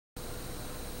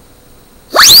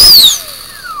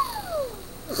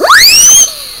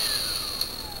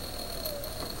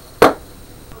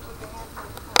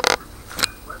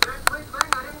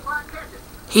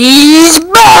He's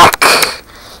back!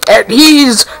 And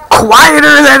he's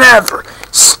quieter than ever.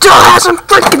 Still hasn't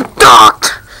freaking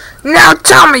talked. Now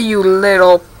tell me, you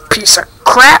little piece of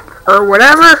crap, or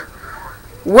whatever.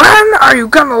 When are you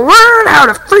gonna learn how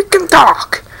to freaking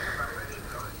talk?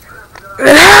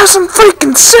 It hasn't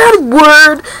freaking said a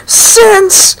word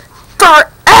since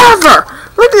forever.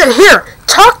 Look at it here.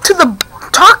 Talk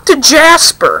to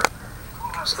Jasper.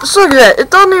 Just look at that. It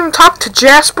doesn't even talk to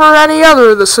Jasper or any other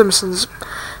of the Simpsons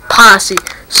posse.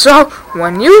 So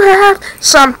when you have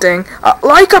something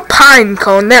like a pine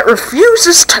cone that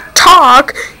refuses to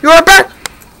talk, you're about,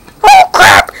 oh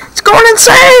crap, it's going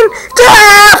insane.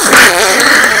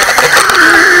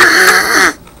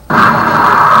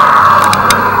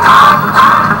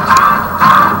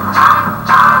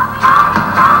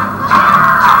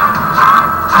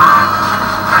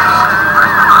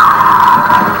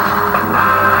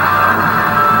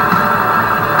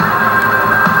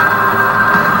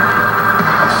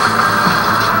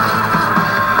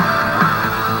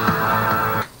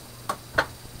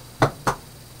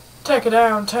 Take it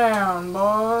downtown,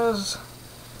 boys.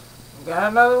 We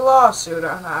got another lawsuit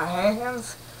on our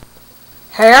hands.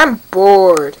 Hey, I'm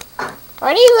bored. What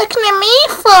are you looking at me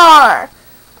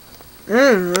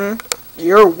for?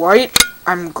 You're white,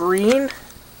 I'm green.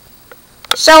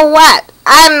 So what?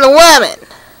 I'm the woman.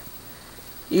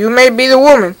 You may be the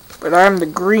woman, but I'm the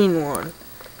green one.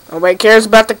 Nobody cares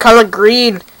about the color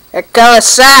green. That color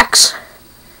sucks.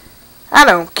 I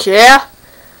don't care.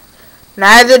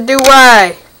 Neither do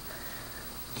I.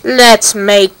 Let's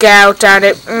make out on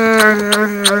it.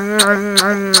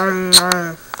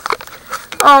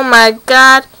 Oh my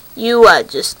god, you are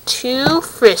just too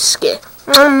frisky.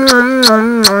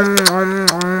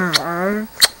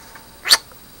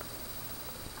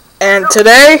 And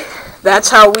today, that's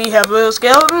how we have Little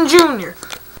Skeleton Jr.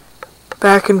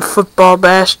 Back in Football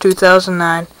Bash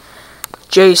 2009,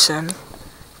 Jason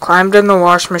climbed in the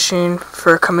washing machine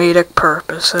for comedic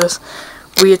purposes.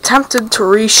 We attempted to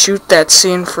reshoot that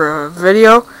scene for a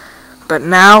video, but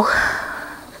now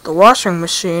the washing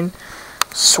machine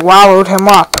swallowed him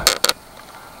up.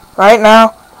 Right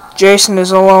now, Jason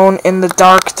is alone in the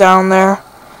dark down there,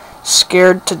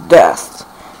 scared to death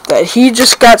that he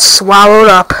just got swallowed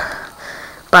up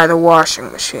by the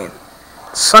washing machine.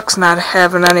 It sucks not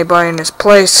having anybody in his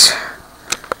place.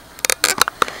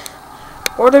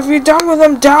 What have you done with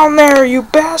him down there, you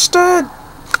bastard?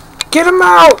 Get him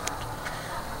out!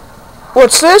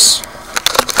 What's this?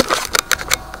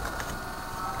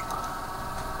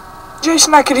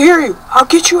 Jason, I can hear you. I'll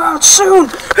get you out soon.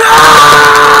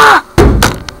 Ah!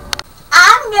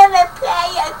 I'm gonna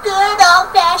play a good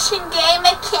old-fashioned game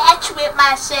of catch with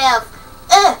myself.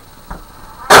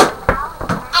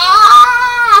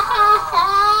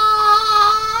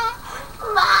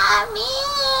 Mommy!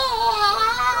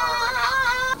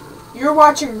 You're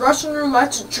watching Russian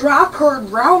Roulette's Drop Her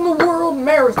Round the World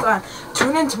Marathon.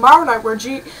 Tune in tomorrow night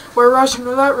where Russian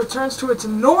Roulette returns to its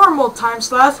normal time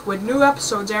slot with new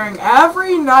episodes airing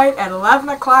every night at 11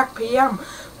 o'clock p.m.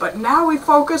 But now we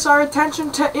focus our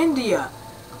attention to India.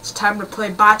 It's time to play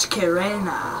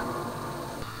Bachkarena.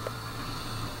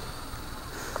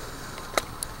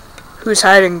 Who's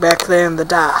hiding back there in the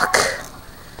dark?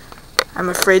 I'm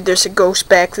afraid there's a ghost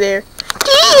back there.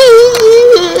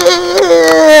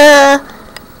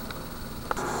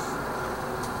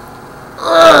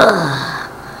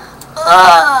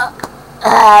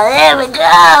 There we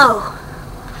go.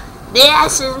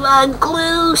 This is my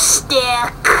glue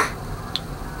stick.